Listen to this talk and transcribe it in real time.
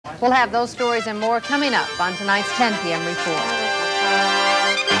We'll have those stories and more coming up on tonight's 10 p.m. report.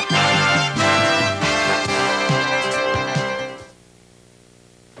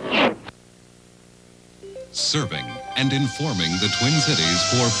 Serving and informing the Twin Cities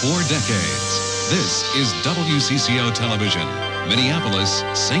for 4 decades. This is WCCO Television, Minneapolis,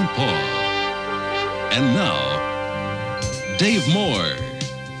 St. Paul. And now, Dave Moore,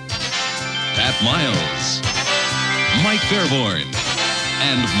 Pat Miles, Mike Fairborn,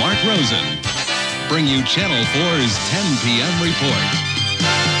 and Mark Rosen bring you Channel 4's 10 p.m. report.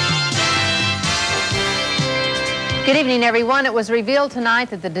 Good evening, everyone. It was revealed tonight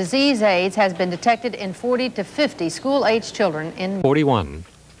that the disease AIDS has been detected in 40 to 50 school-aged children in 41.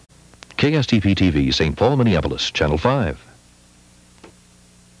 KSTP-TV, St. Paul, Minneapolis, Channel 5.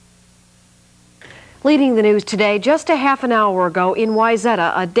 Leading the news today, just a half an hour ago in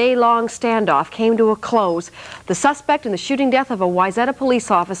Wayzata, a day-long standoff came to a close. The suspect in the shooting death of a Wayzata police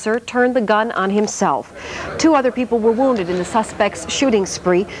officer turned the gun on himself. 2 other people were wounded in the suspect's shooting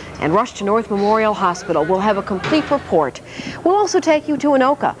spree and rushed to North Memorial Hospital. We'll have a complete report. We'll also take you to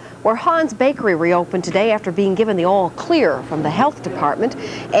Anoka, where Han's Bakery reopened today after being given the all-clear from the health department.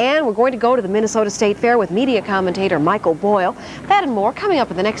 And we're going to go to the Minnesota State Fair with media commentator Michael Boyle. That and more coming up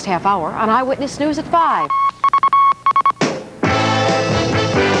in the next half hour on Eyewitness News at 5.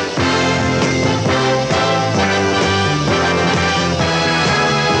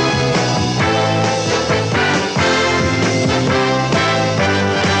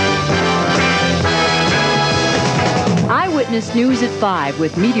 Eyewitness News at 5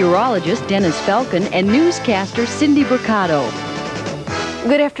 with meteorologist Dennis Falcon and newscaster Cindy Burcado.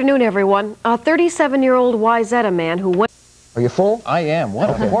 Good afternoon, everyone. A 37-year-old Wayzata man who went... Are you full? I am. What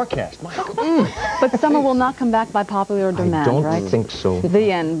a forecast. But summer will not come back by popular demand, I don't right? think so.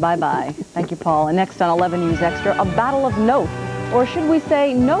 The end. Bye-bye. Thank you, Paul. And next on 11 News Extra, a battle of note, or should we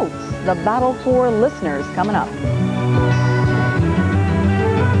say notes, the battle for listeners coming up.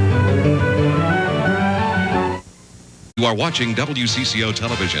 You are watching WCCO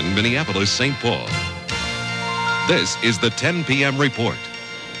Television, Minneapolis, St. Paul. This is the 10 p.m. report.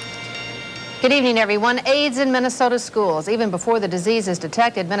 Good evening, everyone. AIDS in Minnesota schools. Even before the disease is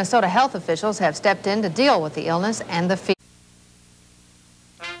detected, Minnesota health officials have stepped in to deal with the illness and the fear.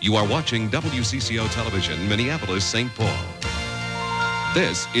 You are watching WCCO Television, Minneapolis, St. Paul.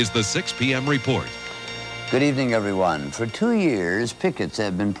 This is the 6 p.m. report. Good evening, everyone. For 2 years, pickets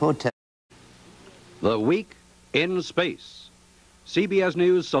have been protesting. The Week in Space. CBS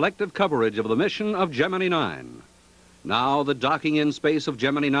News' selective coverage of the mission of Gemini 9. Now the docking in space of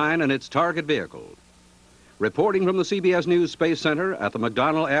Gemini 9 and its target vehicle. Reporting from the CBS News Space Center at the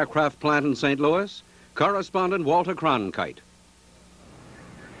McDonnell Aircraft Plant in St. Louis, correspondent Walter Cronkite.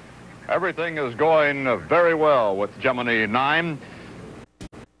 Everything is going very well with Gemini 9.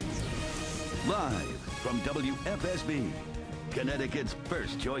 Live from WFSB, Connecticut's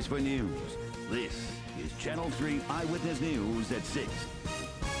first choice for news. This is Channel 3 Eyewitness News at 6.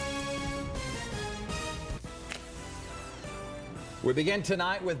 We begin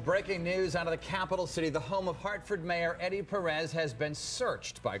tonight with breaking news out of the capital city. The home of Hartford Mayor Eddie Perez has been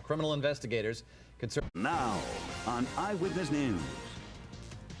searched by criminal investigators. Now on Eyewitness News.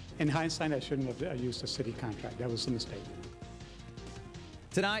 In hindsight, I shouldn't have used a city contract. That was a mistake.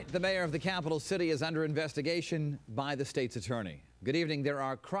 Tonight, the mayor of the capital city is under investigation by the state's attorney. Good evening. There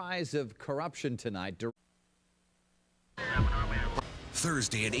are cries of corruption tonight.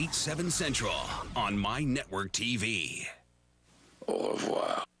 Thursday at 8, 7 Central on My Network TV. Au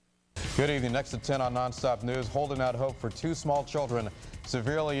revoir. Good evening. Next at 10 on Nonstop News, holding out hope for 2 small children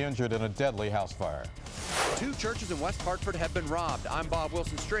severely injured in a deadly house fire. 2 churches in West Hartford have been robbed. I'm Bob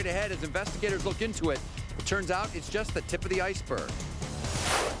Wilson. Straight ahead as investigators look into it. It turns out it's just the tip of the iceberg.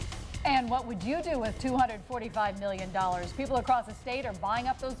 And what would you do with $245 million? People across the state are buying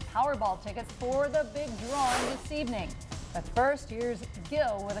up those Powerball tickets for the big drawing this evening. But first, here's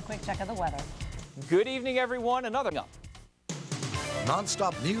Gil with a quick check of the weather. Good evening, everyone. Another up.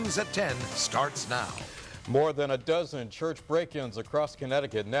 Nonstop News at 10 starts now. More than a dozen church break-ins across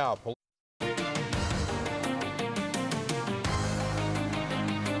Connecticut now.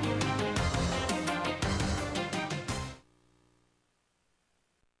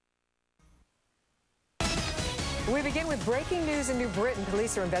 We begin with breaking news in New Britain.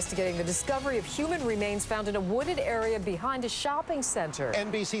 Police are investigating the discovery of human remains found in a wooded area behind a shopping center.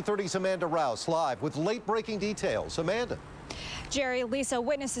 NBC 30's Amanda Rouse live with late-breaking details. Amanda. Jerry, Lisa,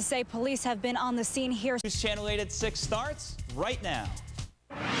 witnesses say police have been on the scene here. News Channel 8 at 6 starts right now.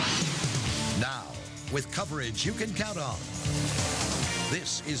 Now, with coverage you can count on.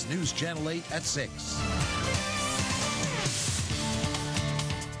 This is News Channel 8 at 6.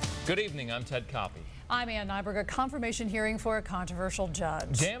 Good evening, I'm Ted Coppy. I'm Ann Nyberg. A confirmation hearing for a controversial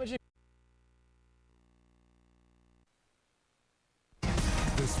judge. Damaging.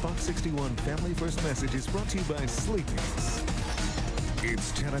 This Fox 61 Family First message is brought to you by Sleepy's.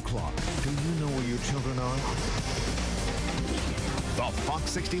 It's 10 o'clock. Do you know where your children are? The Fox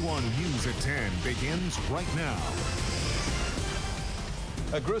 61 News at 10 begins right now.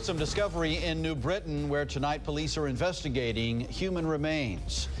 A gruesome discovery in New Britain where tonight police are investigating human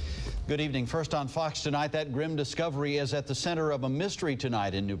remains. Good evening. First on Fox tonight, that grim discovery is at the center of a mystery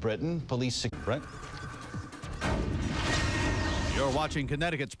tonight in New Britain. Police... Right? You're watching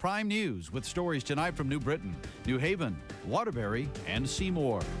Connecticut's Prime News with stories tonight from New Britain, New Haven, Waterbury, and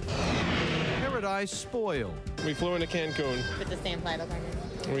Seymour. Paradise spoiled. We flew into Cancun. With the same flight attendant.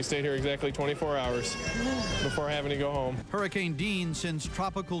 And we stayed here exactly 24 hours before having to go home. Hurricane Dean sends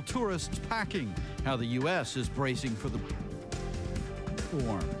tropical tourists packing. How the U.S. is bracing for the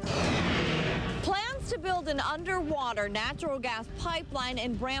storm. Plans to build an underwater natural gas pipeline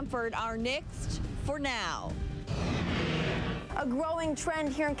in Brantford are nixed for now. A growing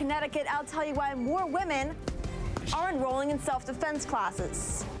trend here in Connecticut. I'll tell you why more women are enrolling in self-defense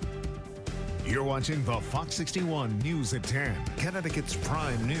classes. You're watching the Fox 61 News at 10, Connecticut's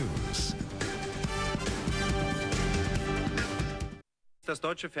Prime News. Das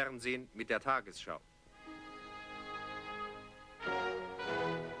deutsche Fernsehen mit der Tagesschau.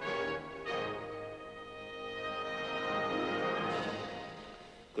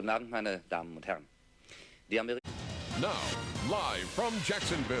 Guten Abend, meine Damen und Herren. Now, live from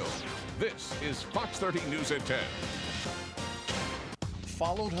Jacksonville, this is Fox 30 News at 10.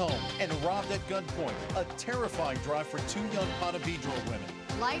 Followed home and robbed at gunpoint. A terrifying drive for two young Ponte Vedra women.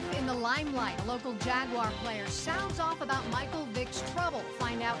 Life in the limelight. A local Jaguar player sounds off about Michael Vick's trouble.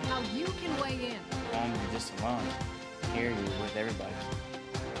 Find out how you can weigh in. Home, you're just alone. Here, you're with everybody.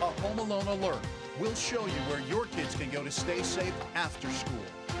 A Home Alone alert. We'll show you where your kids can go to stay safe after school.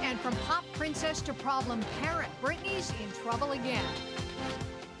 And from pop princess to problem parent, Britney's in trouble again.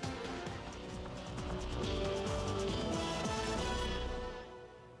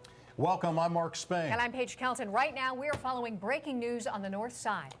 Welcome, I'm Mark Spain. And I'm Paige Kelton. Right now, we're following breaking news on the north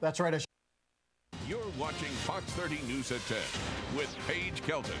side. That's right. You're watching Fox 30 News at 10 with Paige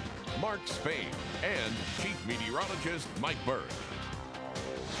Kelton, Mark Spain, and Chief Meteorologist Mike Berg.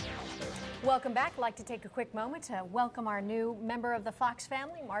 Welcome back. I'd like to take a quick moment to welcome our new member of the Fox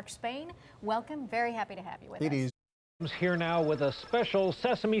family, Mark Spain. Welcome. Very happy to have you with us. Here now with a special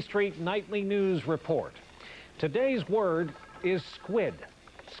Sesame Street Nightly News report. Today's word is squid.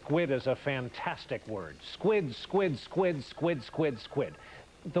 Squid is a fantastic word. Squid, squid, squid, squid, squid, squid.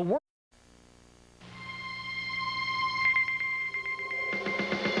 The word...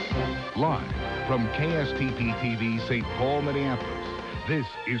 Live from KSTP-TV St. Paul, Minneapolis, this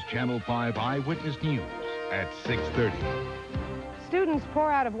is Channel 5 Eyewitness News at 6:30. Students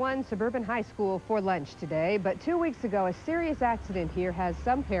pour out of one suburban high school for lunch today, but 2 weeks ago, a serious accident here has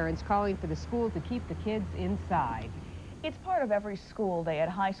some parents calling for the school to keep the kids inside. It's part of every school day at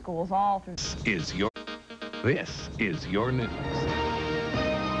high schools all through... This is your news.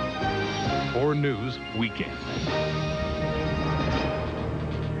 Or News Weekend.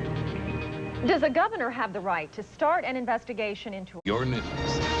 Does the governor have the right to start an investigation into... Your news.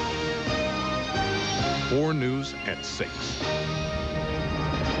 Or News at 6.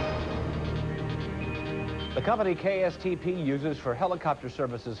 The company KSTP uses for helicopter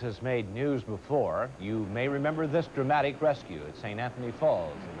services has made news before. You may remember this dramatic rescue at St. Anthony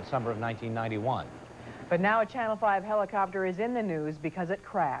Falls in the summer of 1991. But now a Channel 5 helicopter is in the news because it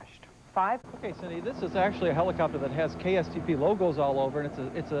crashed. Okay, Cindy, this is actually a helicopter that has KSTP logos all over, and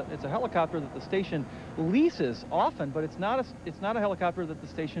it's a helicopter that the station leases often, but it's not a helicopter that the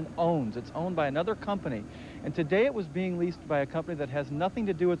station owns. It's owned by another company, and today it was being leased by a company that has nothing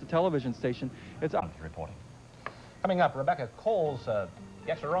to do with the television station. It's reporting. Coming up, Rebecca Coles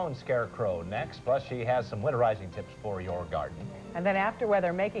gets her own scarecrow next, plus she has some winterizing tips for your garden. And then after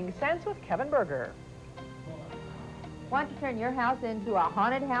weather, Making Sense with Kevin Berger. Want to turn your house into a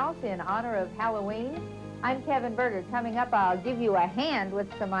haunted house in honor of Halloween? I'm Kevin Berger. Coming up, I'll give you a hand with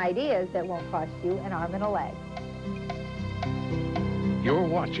some ideas that won't cost you an arm and a leg. You're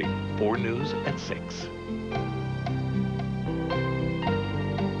watching 4 News at 6.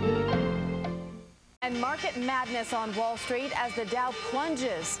 And market madness on Wall Street as the Dow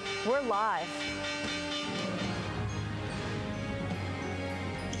plunges. We're live.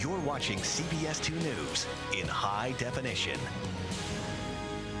 You're watching CBS 2 News in high definition.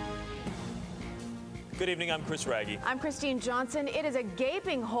 Good evening, I'm Chris Raggi. I'm Christine Johnson. It is a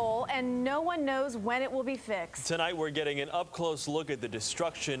gaping hole, and no one knows when it will be fixed. Tonight, we're getting an up-close look at the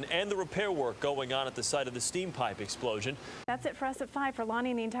destruction and the repair work going on at the site of the steam pipe explosion. That's it for us at 5. For Lonnie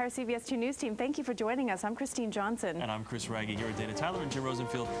and the entire CBS 2 News team, thank you for joining us. I'm Christine Johnson. And I'm Chris Raggi here with Dana Tyler and Jim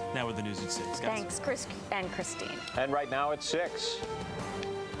Rosenfield. Now with the news at 6. Guys. Thanks, Chris and Christine. And right now it's 6.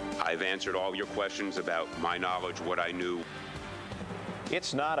 I've answered all your questions about my knowledge, what I knew.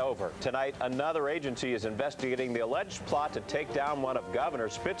 It's not over. Tonight, another agency is investigating the alleged plot to take down one of Governor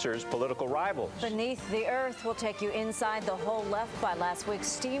Spitzer's political rivals. Beneath the Earth will take you inside the hole left by last week's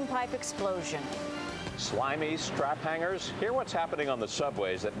steam pipe explosion. Slimy strap hangers. Hear what's happening on the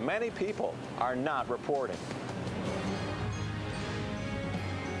subways that many people are not reporting.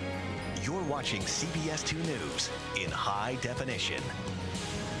 You're watching CBS 2 News in high definition.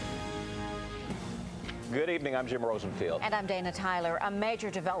 Good evening, I'm Jim Rosenfield. And I'm Dana Tyler. A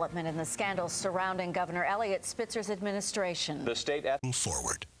major development in the scandals surrounding Governor Elliott Spitzer's administration. The state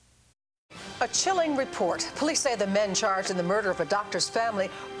forward. A chilling report. Police say the men charged in the murder of a doctor's family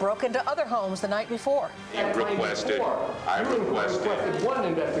broke into other homes the night before. I requested one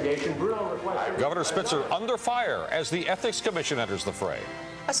investigation. Bruno requested. Governor Spitzer under fire as the Ethics Commission enters the fray.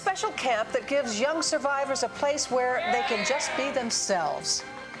 A special camp that gives young survivors a place where they can just be themselves.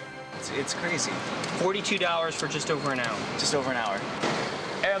 It's crazy. $42 for just over an hour. Just over an hour.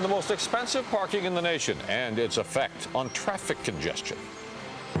 And the most expensive parking in the nation and its effect on traffic congestion.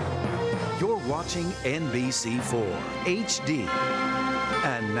 You're watching NBC4 HD.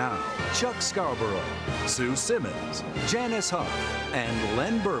 And now, Chuck Scarborough, Sue Simmons, Janice Huff, and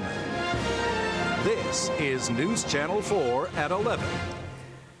Len Berman. This is News Channel 4 at 11.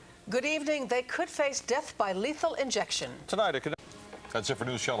 Good evening. They could face death by lethal injection. Tonight, that's it for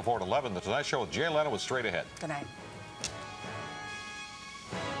News Channel 4 at 11. The Tonight Show with Jay Leno is straight ahead. Good night.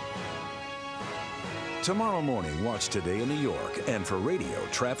 Tomorrow morning, watch Today in New York. And for radio,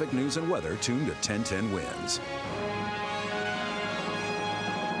 traffic, news, and weather, tune to 1010 Wins.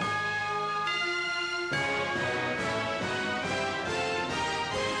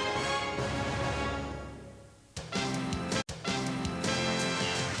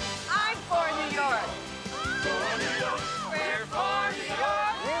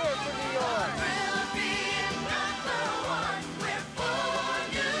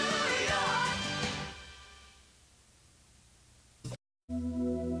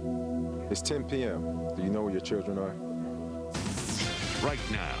 It's 10 p.m. Do you know where your children are? Right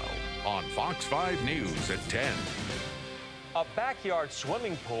now on Fox 5 News at 10. A backyard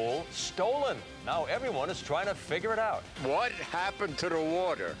swimming pool stolen. Now everyone is trying to figure it out. What happened to the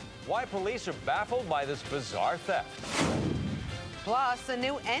water? Why police are baffled by this bizarre theft. Plus, a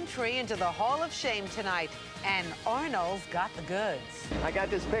new entry into the Hall of Shame tonight. And Arnold's got the goods. I got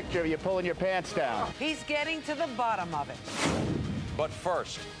this picture of you pulling your pants down. He's getting to the bottom of it. But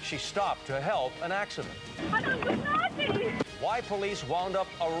first, she stopped to help an accident. I don't do nothing. Why police wound up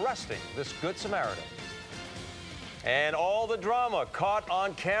arresting this Good Samaritan. And all the drama caught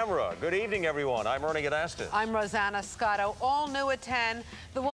on camera. Good evening, everyone. I'm Ernie Gadastin. I'm Rosanna Scotto. All new at 10.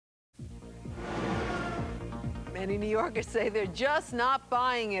 Many New Yorkers say they're just not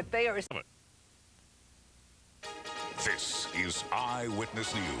buying it. They are... This is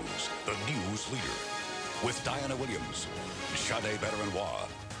Eyewitness News, the news leader, with Diana Williams, Sade Berenois,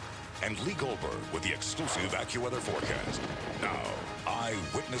 and Lee Goldberg with the exclusive AccuWeather forecast. Now,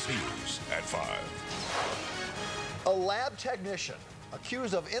 Eyewitness News at 5. A lab technician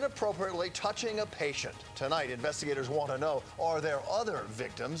accused of inappropriately touching a patient. Tonight, investigators want to know, are there other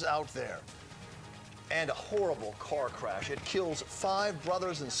victims out there? And a horrible car crash. It kills 5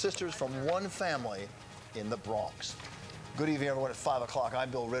 brothers and sisters from one family in the Bronx. Good evening, everyone. At 5 o'clock, I'm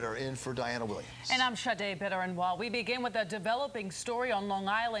Bill Ritter, in for Diana Williams. And I'm Sade Berenois. We begin with a developing story on Long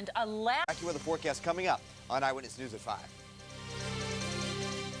Island. A lab... AccuWeather forecast coming up on Eyewitness News at 5.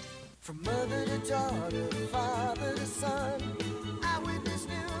 From mother to daughter, father to son, Eyewitness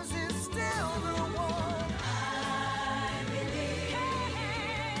News is still the one. I believe.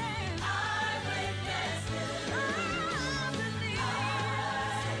 Eyewitness News.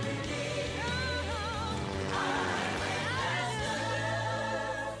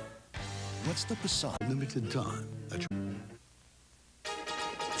 What's the facade? Limited time.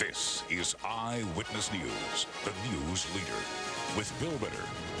 This is Eyewitness News, the news leader, with Bill Ritter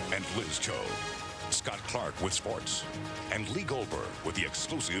and Liz Cho, Scott Clark with sports, and Lee Goldberg with the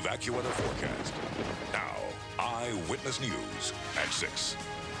exclusive AccuWeather forecast. Now, Eyewitness News at 6.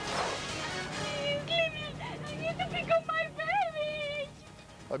 You get to pick up my baby.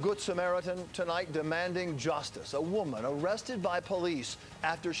 A Good Samaritan tonight demanding justice. A woman arrested by police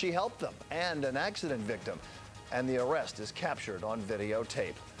after she helped them, and an accident victim. And the arrest is captured on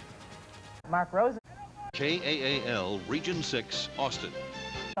videotape. Mark Rosen. KAAL Region 6, Austin.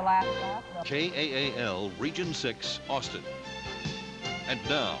 The last KAAL Region 6, Austin. And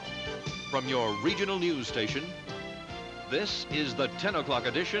now, from your regional news station, this is the 10 o'clock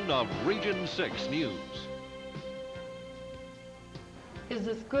edition of Region 6 News. Is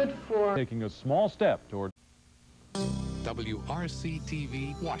this good for taking a small step toward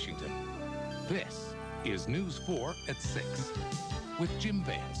WRC-TV Washington? This is News 4 at 6 with Jim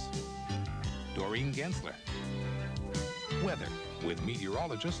Vance, Doreen Gensler. Weather with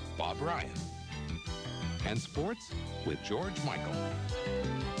meteorologist Bob Ryan. And sports with George Michael.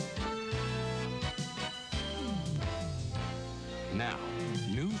 Now,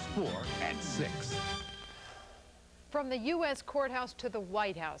 News 4 at 6. From the U.S. courthouse to the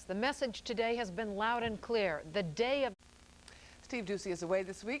White House, the message today has been loud and clear. The day of... Steve Ducey is away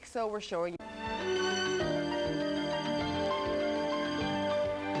this week, so we're showing you.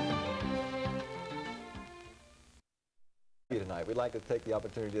 Tonight, we'd like to take the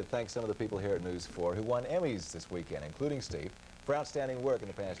opportunity to thank some of the people here at News 4 who won Emmys this weekend, including Steve, for outstanding work in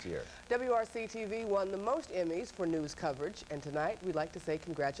the past year. WRC-TV won the most Emmys for news coverage, and tonight we'd like to say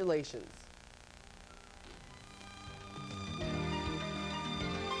congratulations.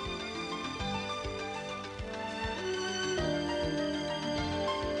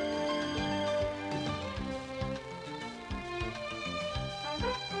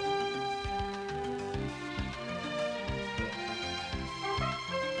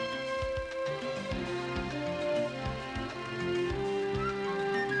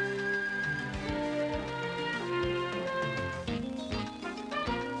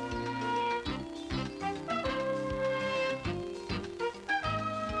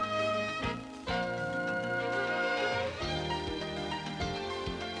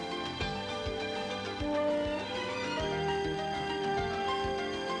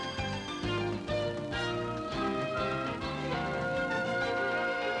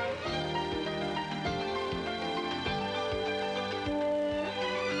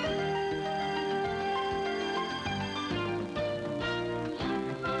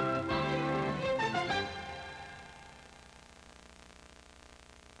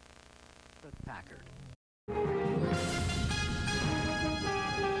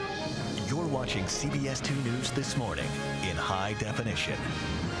 You're watching CBS 2 News this morning in high definition.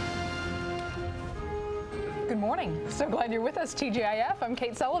 Good morning. So glad you're with us, TGIF. I'm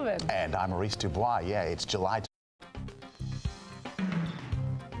Kate Sullivan. And I'm Maurice Dubois. Yeah, it's July.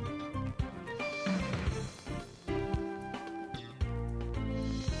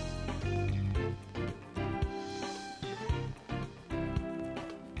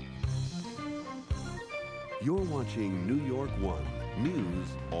 You're watching New York One News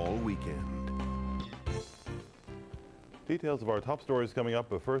all weekend. Details of our top stories coming up,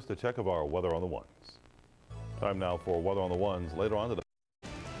 but first a check of our weather on the ones. Time now for weather on the ones later on today.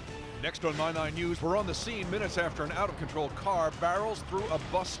 Next on My 9 News, we're on the scene minutes after an out-of-control car barrels through a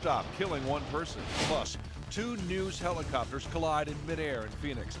bus stop, killing one person. Plus, two news helicopters collide in midair in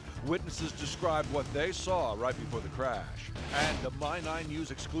Phoenix. Witnesses described what they saw right before the crash. And a My 9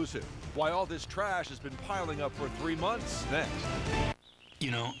 News exclusive. Why all this trash has been piling up for 3 months. Next.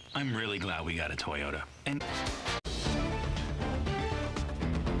 You know, I'm really glad we got a Toyota. And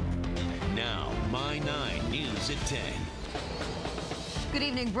now, My 9 News at 10. Good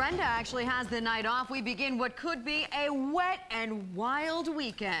evening. Brenda actually has the night off. We begin what could be a wet and wild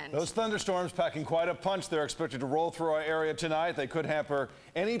weekend. Those thunderstorms packing quite a punch. They're expected to roll through our area tonight. They could hamper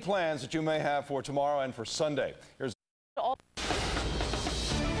any plans that you may have for tomorrow and for Sunday. Here's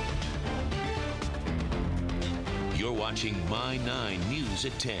You're watching My 9 News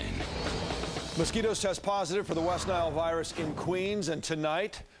at 10. Mosquitoes test positive for the West Nile virus in Queens, and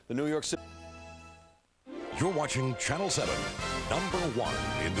tonight, the New York City. You're watching Channel 7,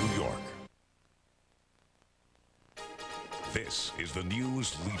 #1 in New York. This is the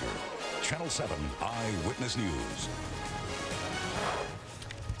news leader. Channel 7 Eyewitness News.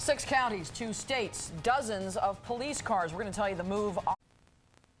 6 counties, 2 states, dozens of police cars. We're going to tell you the move.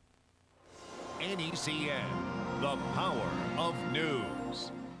 NECN, the power of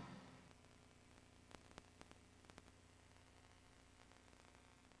news.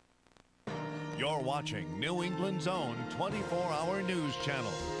 You're watching New England's own 24-hour news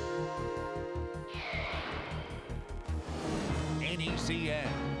channel. NECN,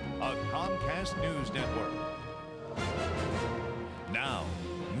 a Comcast News network. Now,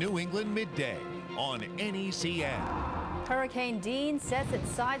 New England Midday on NECN. Hurricane Dean sets its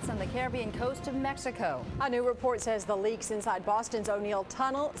sights on the Caribbean coast of Mexico. A new report says the leaks inside Boston's O'Neill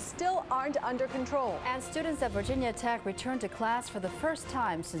Tunnel still aren't under control. And students at Virginia Tech return to class for the first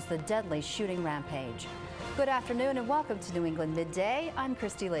time since the deadly shooting rampage. Good afternoon and welcome to New England Midday. I'm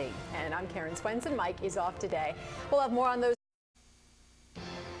Christy Lee. And I'm Karen Swenson. Mike is off today. We'll have more on those.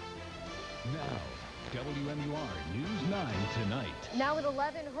 Now, WMUR News 9 tonight. Now at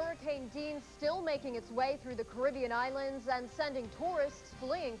 11, Hurricane Dean still making its way through the Caribbean islands and sending tourists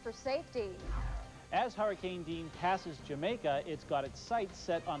fleeing for safety. As Hurricane Dean passes Jamaica, it's got its sights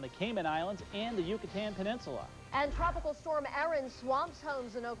set on the Cayman Islands and the Yucatan Peninsula. And Tropical Storm Erin swamps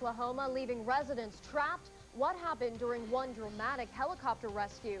homes in Oklahoma, leaving residents trapped. What happened during one dramatic helicopter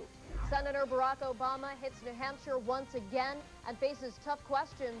rescue? Senator Barack Obama hits New Hampshire once again and faces tough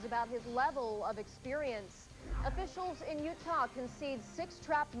questions about his level of experience. Officials in Utah concede 6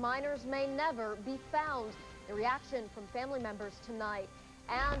 trapped miners may never be found. The reaction from family members tonight.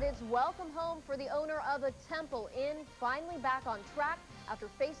 And it's welcome home for the owner of a Temple Inn, finally back on track after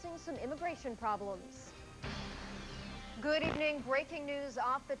facing some immigration problems. Good evening. Breaking news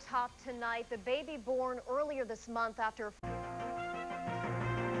off the top tonight. The baby born earlier this month after...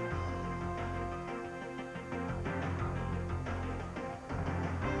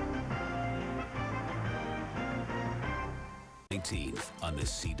 on the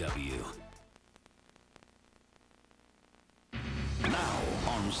CW. Now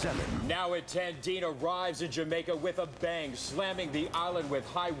on 7. Now at 10, Dean arrives in Jamaica with a bang, slamming the island with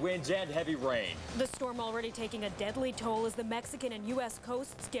high winds and heavy rain. The storm already taking a deadly toll as the Mexican and U.S.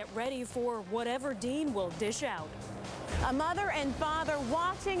 coasts get ready for whatever Dean will dish out. A mother and father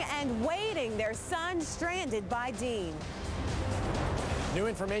watching and waiting, their son stranded by Dean. New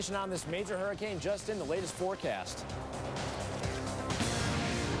information on this major hurricane just in the latest forecast.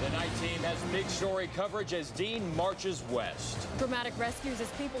 The night team has big story coverage as Dean marches west. Dramatic rescues as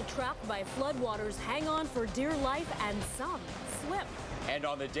people trapped by floodwaters hang on for dear life and some slip. And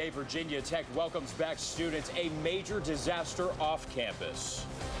on the day Virginia Tech welcomes back students, a major disaster off campus.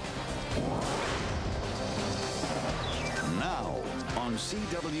 Now on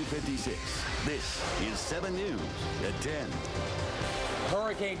CW56, this is 7 News at 10.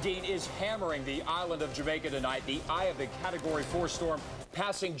 Hurricane Dean is hammering the island of Jamaica tonight, the eye of the Category 4 storm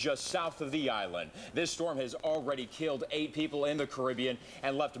passing just south of the island. This storm has already killed 8 people in the Caribbean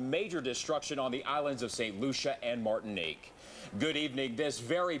and left major destruction on the islands of St. Lucia and Martinique. Good evening. This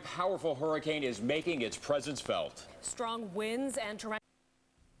very powerful hurricane is making its presence felt. Strong winds and torrential.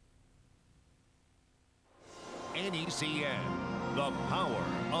 NECN, the power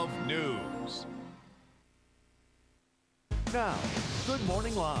of news. Now, Good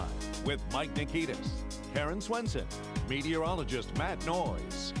Morning Live with Mike Nikitas, Karen Swenson, meteorologist Matt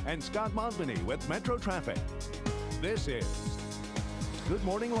Noyes, and Scott Mosbany with Metro Traffic. This is Good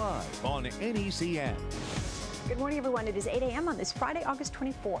Morning Live on NECN. Good morning, everyone. It is 8 a.m. on this Friday, August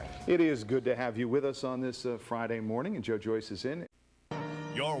 24th. It is good to have you with us on this Friday morning, and Joe Joyce is in.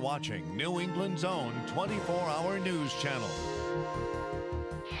 You're watching New England's own 24-hour news channel.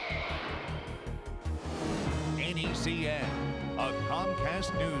 NECN, a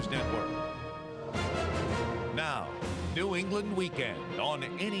Comcast News Network. Now, New England Weekend on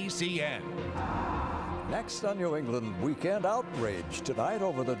NECN. Next on New England Weekend, outrage tonight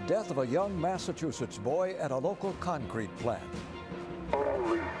over the death of a young Massachusetts boy at a local concrete plant.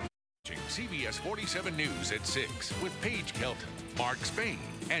 CBS 47 News at 6 with Paige Kelton, Mark Spain,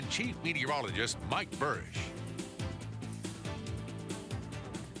 and Chief Meteorologist Mike Burrish.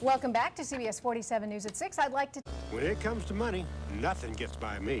 Welcome back to CBS 47 News at 6. I'd like to... When it comes to money, nothing gets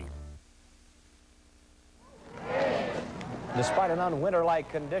by me. Despite an unwinter-like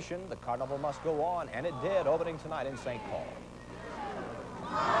condition, the carnival must go on, and it did, opening tonight in St. Paul.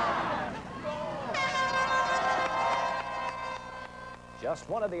 Just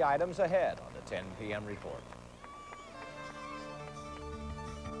one of the items ahead on the 10 p.m. report.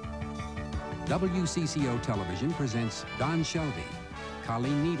 WCCO Television presents Don Shelby,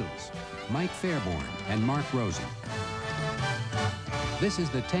 Colleen Needles, Mike Fairborn, and Mark Rosen. This is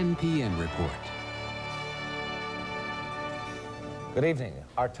the 10 p.m. report. Good evening.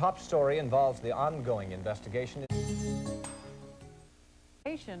 Our top story involves the ongoing investigation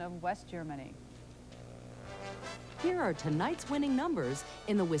of West Germany. Here are tonight's winning numbers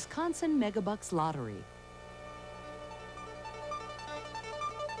in the Wisconsin Megabucks Lottery.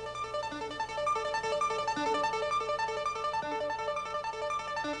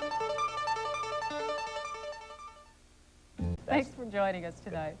 Thanks for joining us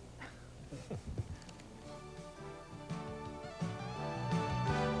tonight.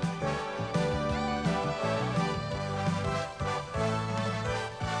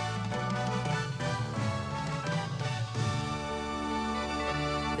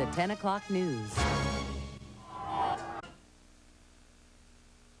 10 o'clock news.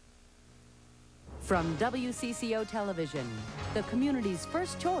 From WCCO Television, the community's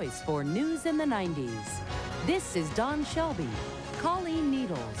first choice for news in the 90s. This is Don Shelby, Colleen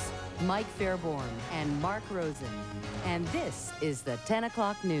Needles, Mike Fairborn, and Mark Rosen. And this is the 10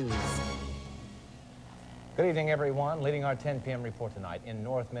 o'clock news. Good evening, everyone. Leading our 10 p.m. report tonight, in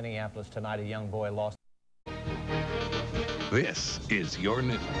North Minneapolis tonight, a young boy lost. This is your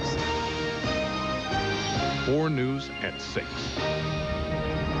news. 4 News at 6.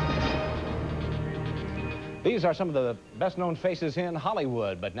 These are some of the best-known faces in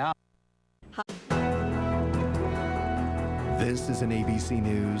Hollywood, but now... This is an ABC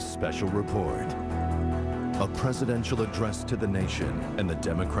News special report. A presidential address to the nation and the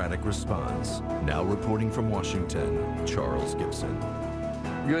Democratic response. Now reporting from Washington, Charles Gibson.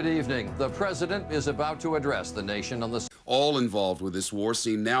 Good evening. The president is about to address the nation on the... All involved with this war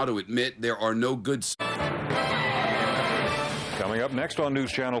seem now to admit there are no good... Coming up next on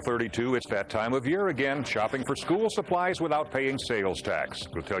News Channel 32, it's that time of year again, shopping for school supplies without paying sales tax.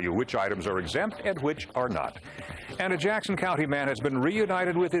 We'll tell you which items are exempt and which are not. And a Jackson County man has been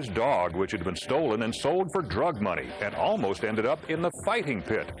reunited with his dog, which had been stolen and sold for drug money and almost ended up in the fighting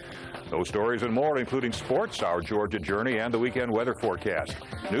pit. Those stories and more, including sports, our Georgia journey, and the weekend weather forecast.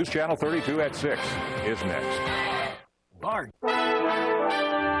 News Channel 32 at 6 is next. Bart.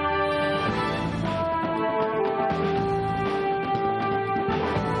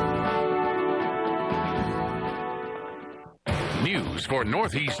 News for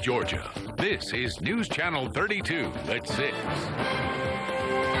Northeast Georgia. This is News Channel 32 at 6.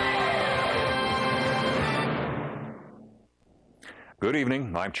 Good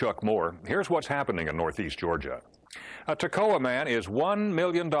evening. I'm Chuck Moore. Here's what's happening in Northeast Georgia. A Toccoa man is $1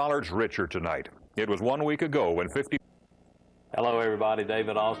 million richer tonight. It was 1 week ago when 50... Hello, everybody.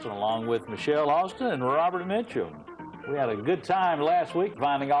 David Austin along with Michelle Austin and Robert Mitchell. We had a good time last week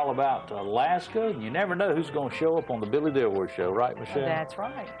finding all about Alaska, and you never know who's going to show up on the Billy Dilworth Show, right, Michelle? That's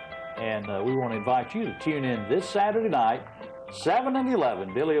right. And we want to invite you to tune in this Saturday night, 7 and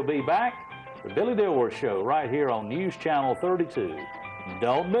 11. Billy will be back. The Billy Dilworth Show right here on News Channel 32.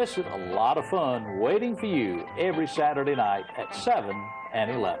 Don't miss it. A lot of fun waiting for you every Saturday night at 7 and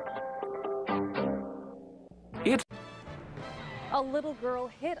 11. A little girl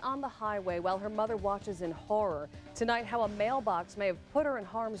hit on the highway while her mother watches in horror. Tonight, how a mailbox may have put her in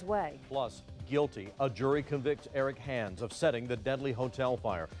harm's way. Plus, guilty. A jury convicts Eric Hands of setting the deadly hotel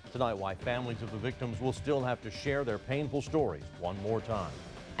fire. Tonight, why families of the victims will still have to share their painful stories one more time.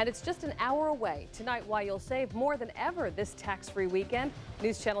 And it's just an hour away. Tonight, why you'll save more than ever this tax-free weekend.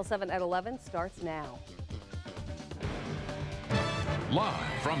 News Channel 7 at 11 starts now.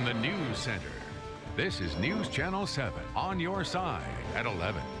 Live from the News Center. This is News Channel 7 on your side at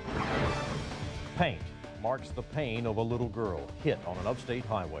 11. Paint marks the pain of a little girl hit on an upstate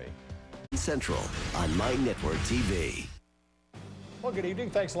highway. Central on My Network TV. Well, good evening.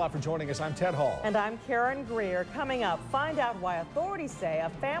 Thanks a lot for joining us. I'm Ted Hall. And I'm Karen Greer. Coming up, find out why authorities say a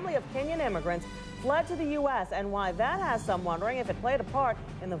family of Kenyan immigrants fled to the U.S. and why that has some wondering if it played a part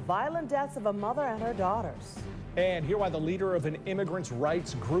in the violent deaths of a mother and her daughters. And hear why the leader of an immigrants'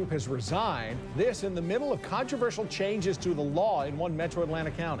 rights group has resigned. This in the middle of controversial changes to the law in one metro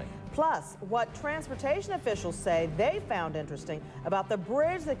Atlanta county. Plus, what transportation officials say they found interesting about the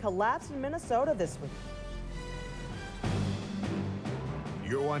bridge that collapsed in Minnesota this week.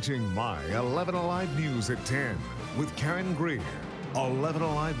 You're watching My 11 Alive News at 10 with Karen Greer. 11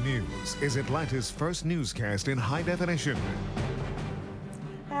 Alive News is Atlanta's first newscast in high definition.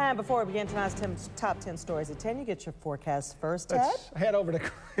 And before we begin tonight's top 10 stories at 10, you get your forecast first, Ted. Let's head over to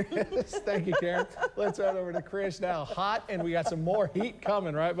Chris. Thank you, Karen. Let's head over to Chris now. Hot, and we got some more heat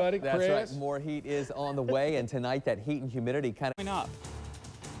coming, right, buddy? That's Chris? right. More heat is on the way, and tonight that heat and humidity kind of up.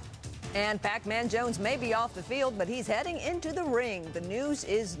 And Pac-Man Jones may be off the field, but he's heading into the ring. The news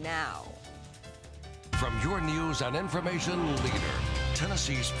is now. From your news and information leader,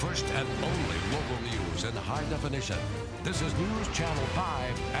 Tennessee's first and only local news in high definition. This is News Channel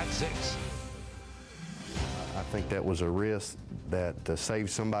 5 at 6. I think that was a risk that saved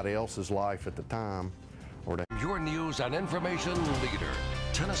somebody else's life at the time. Your news and information leader,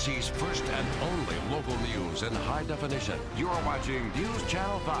 Tennessee's first and only local news in high definition. You're watching News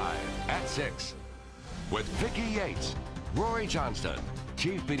Channel 5 at 6. With Vicki Yates, Rory Johnston,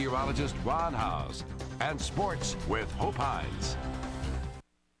 Chief Meteorologist Ron Howes, and sports with Hope Hines.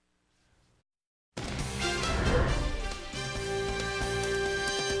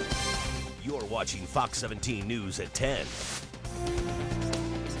 You're watching Fox 17 News at 10.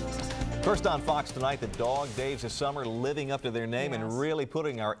 First on Fox tonight, the dog days of summer living up to their name and really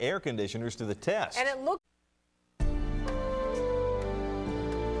putting our air conditioners to the test. And it looks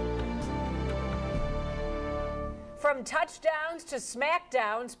from touchdowns to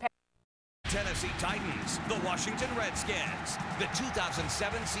smackdowns. Tennessee Titans, the Washington Redskins. The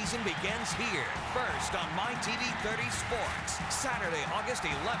 2007 season begins here. First on MyTV 30 Sports. Saturday, August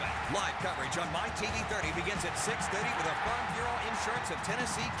 11th. Live coverage on MyTV 30 begins at 6:30 with a Farm Bureau Insurance of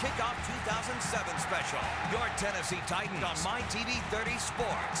Tennessee Kickoff 2007 special. Your Tennessee Titans on MyTV 30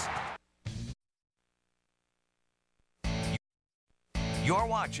 Sports. You're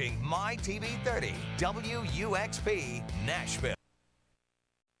watching MyTV 30, WUXP, Nashville.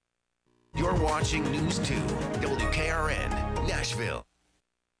 You're watching News 2, WKRN, Nashville.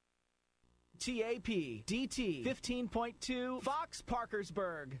 TAP DT 15.2 Fox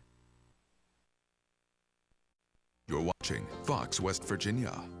Parkersburg. You're watching Fox West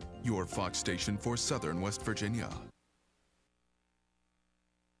Virginia, your Fox station for Southern West Virginia.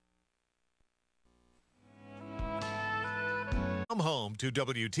 Come home to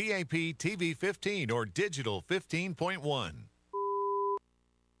WTAP TV 15 or Digital 15.1.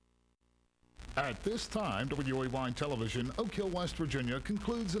 At this time, WAY Television, Oak Hill, West Virginia,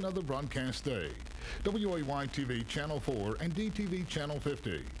 concludes another broadcast day. WAY-TV Channel 4 and DTV Channel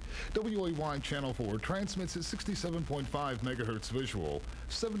 50. WAY Channel 4 transmits at 67.5 megahertz visual,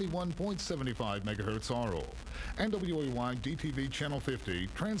 71.75 megahertz aural. And WAY-DTV Channel 50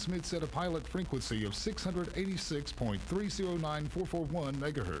 transmits at a pilot frequency of 686.309441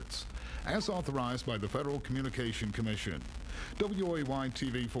 megahertz, as authorized by the Federal Communication Commission.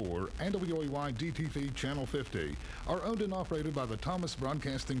 WAY-TV4 and WAY-DTV Channel 50 are owned and operated by the Thomas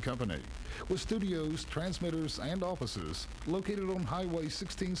Broadcasting Company, with studios, transmitters, and offices located on Highway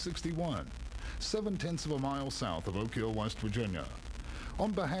 1661, 7/10 of a mile south of Oak Hill, West Virginia.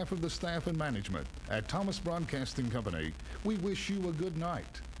 On behalf of the staff and management at Thomas Broadcasting Company, we wish you a good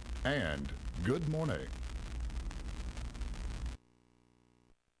night and good morning.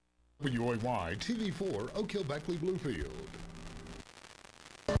 WAY TV4, Oak Hill, Beckley, Bluefield.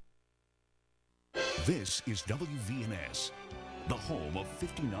 This is WVNS, the home of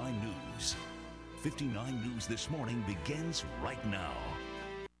 59 News. 59 News this morning begins right now.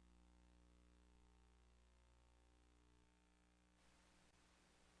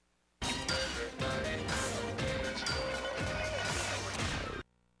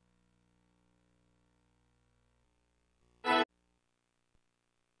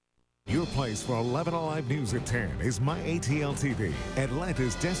 Your place for 11 Alive News at 10 is MyATL TV,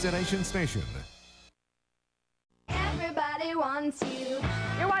 Atlanta's destination station. Everybody wants you.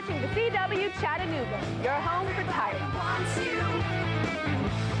 You're watching the CW Chattanooga, your home for Titans.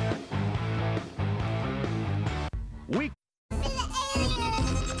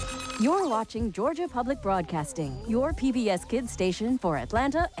 You're watching Georgia Public Broadcasting, your PBS Kids station for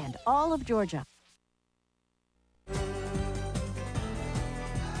Atlanta and all of Georgia.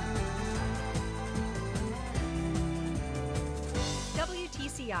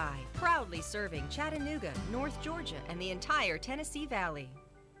 WTCI, proudly serving Chattanooga, North Georgia, and the entire Tennessee Valley.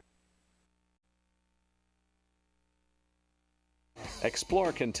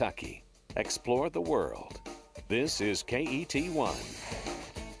 Explore Kentucky. Explore the world. This is KET1.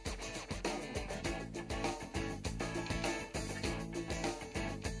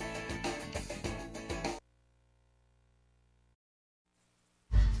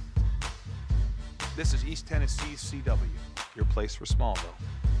 This is East Tennessee CW, your place for Smallville.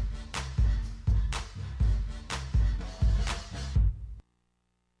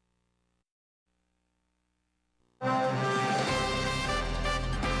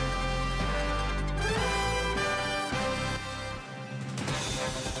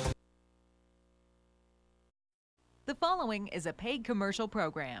 The following is a paid commercial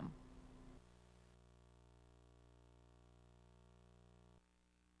program.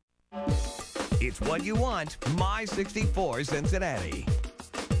 It's what you want, My 64 Cincinnati.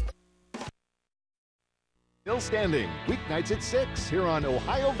 Still standing, weeknights at 6 here on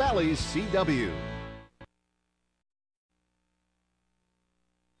Ohio Valley's CW.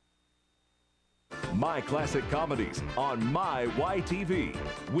 My Classic Comedies on My YTV.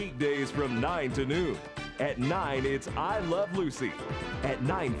 Weekdays from 9 to noon. At 9, it's I Love Lucy. At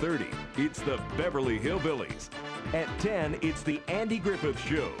 9:30, it's the Beverly Hillbillies. At 10, it's the Andy Griffith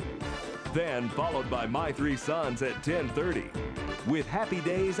Show. Then followed by My Three Sons at 10:30. With Happy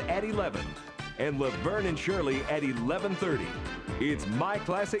Days at 11. And Laverne and Shirley at 11:30. It's My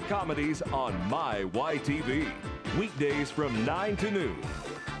Classic Comedies on My YTV. Weekdays from 9 to noon.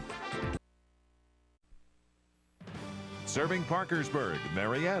 serving Parkersburg,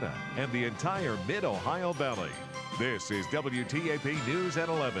 Marietta, and the entire Mid-Ohio Valley. This is WTAP News at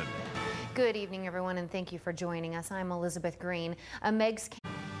 11. Good evening, everyone, and thank you for joining us. I'm Elizabeth Green.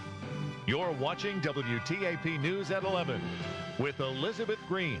 You're watching WTAP News at 11 with Elizabeth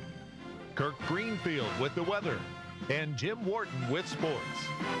Green, Kirk Greenfield with the weather, and Jim Wharton with sports.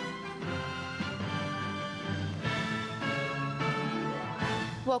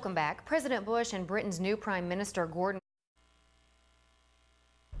 Welcome back. President Bush and Britain's new Prime Minister Gordon.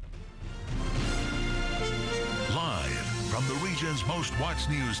 Live from the region's most watched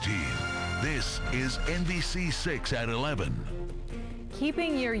news team, this is NBC 6 at 11.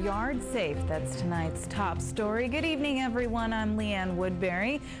 Keeping your yard safe, that's tonight's top story. Good evening, everyone. I'm Leanne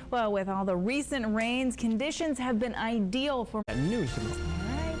Woodbury. Well, with all the recent rains, conditions have been ideal for news. All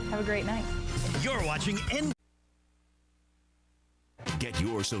right, have a great night. You're watching Get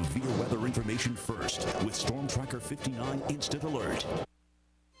your severe weather information first with Storm Tracker 59 Instant Alert.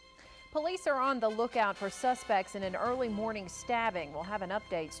 Police are on the lookout for suspects in an early morning stabbing. We'll have an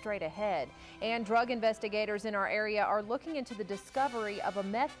update straight ahead. And drug investigators in our area are looking into the discovery of a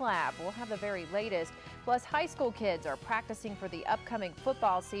meth lab. We'll have the very latest. Plus, high school kids are practicing for the upcoming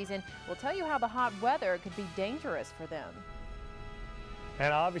football season. We'll tell you how the hot weather could be dangerous for them.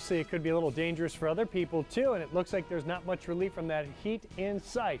 And obviously it could be a little dangerous for other people too, and it looks like there's not much relief from that heat in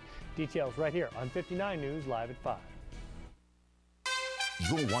sight. Details right here on 59 News live at 5.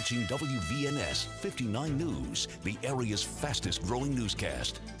 You're watching WVNS 59 News, the area's fastest growing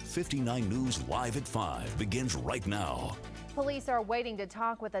newscast. 59 News live at 5 begins right now. Police are waiting to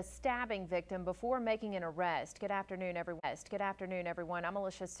talk with a stabbing victim before making an arrest. Good afternoon, everyone. I'm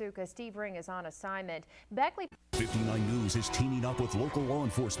Alicia Suka. Steve Ring is on assignment. Beckley. 59 News is teaming up with local law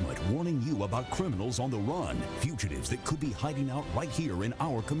enforcement, warning you about criminals on the run, fugitives that could be hiding out right here in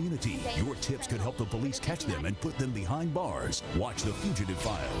our community. Your tips could help the police catch them and put them behind bars. Watch The Fugitive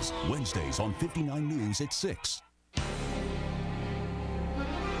Files, Wednesdays on 59 News at 6.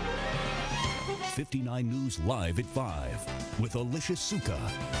 59 News live at 5 with Alicia Suka,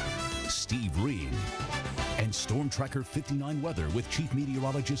 Steve Ring, and Storm Tracker 59 weather with Chief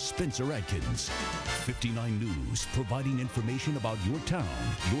Meteorologist Spencer Adkins. 59 News, providing information about your town,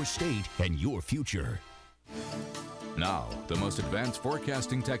 your state, and your future. Now, the most advanced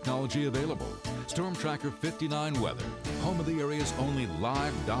forecasting technology available. Storm Tracker 59 weather, home of the area's only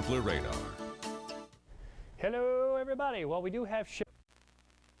live Doppler radar. Hello, everybody. Well, we do have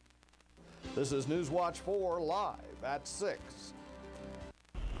This is News Watch 4 live at 6.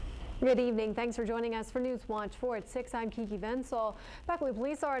 Good evening. Thanks for joining us for News Watch 4 at 6. I'm Kiki Vensel. Beckley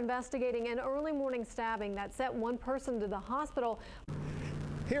police are investigating an early morning stabbing that sent one person to the hospital.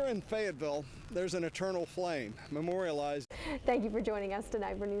 Here in Fayetteville, there's an eternal flame memorialized. Thank you for joining us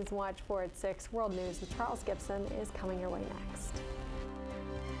tonight for News Watch 4 at 6. World News with Charles Gibson is coming your way next.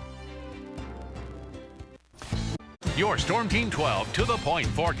 Your Storm Team 12 to the point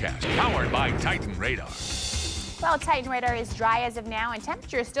forecast, powered by Titan Radar. Well, Titan Radar is dry as of now, and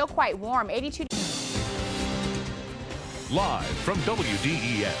temperature is still quite warm, 82. Live from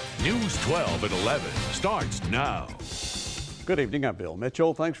WDEF, News 12 at 11 starts now. Good evening, I'm Bill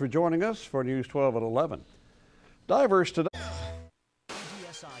Mitchell. Thanks for joining us for News 12 at 11. Divers today.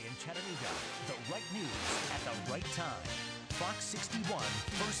 BSI in Chattanooga, the right news at the right time. Fox 61,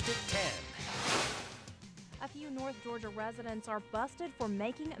 first at 10. A few North Georgia residents are busted for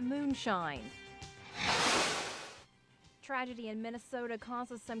making moonshine. Tragedy in Minnesota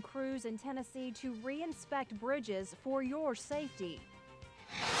causes some crews in Tennessee to re-inspect bridges for your safety.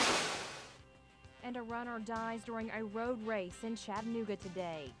 And a runner dies during a road race in Chattanooga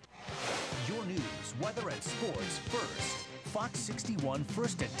today. Your news, weather, and sports first. Fox 61,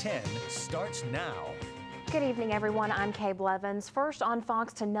 first at 10, starts now. Good evening, everyone. I'm Kay Blevins. First on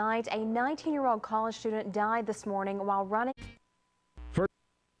Fox tonight, a 19-year-old college student died this morning while running.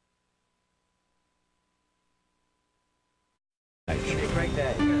 Great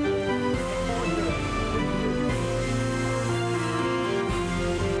day.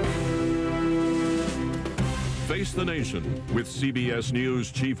 Face the Nation with CBS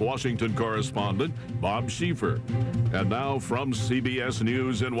News Chief Washington Correspondent Bob Schieffer. And now from CBS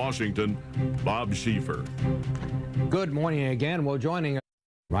News in Washington, Bob Schieffer. Good morning again. Well, joining us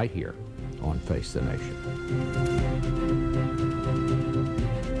right here on Face the Nation.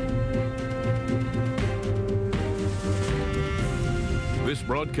 This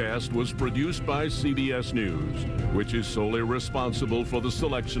broadcast was produced by CBS News, which is solely responsible for the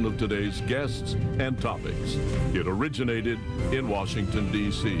selection of today's guests and topics. It originated in Washington,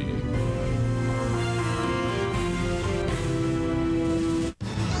 D.C.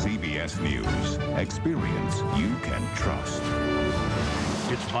 CBS News. experience you can trust.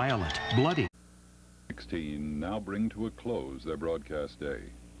 It's violent, bloody. 16 now bring to a close their broadcast day.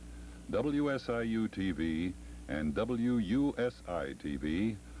 WSIU-TV and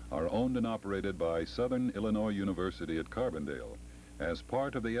WUSI-TV are owned and operated by Southern Illinois University at Carbondale as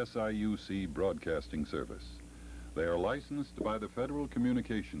part of the SIUC Broadcasting Service. They are licensed by the Federal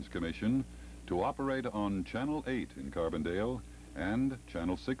Communications Commission to operate on Channel 8 in Carbondale and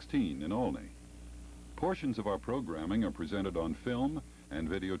Channel 16 in Olney. Portions of our programming are presented on film and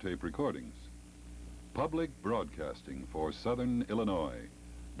videotape recordings. Public Broadcasting for Southern Illinois,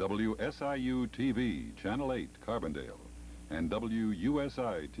 WSIU-TV, Channel 8, Carbondale, and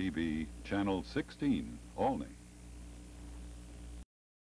WUSI-TV, Channel 16, Olney.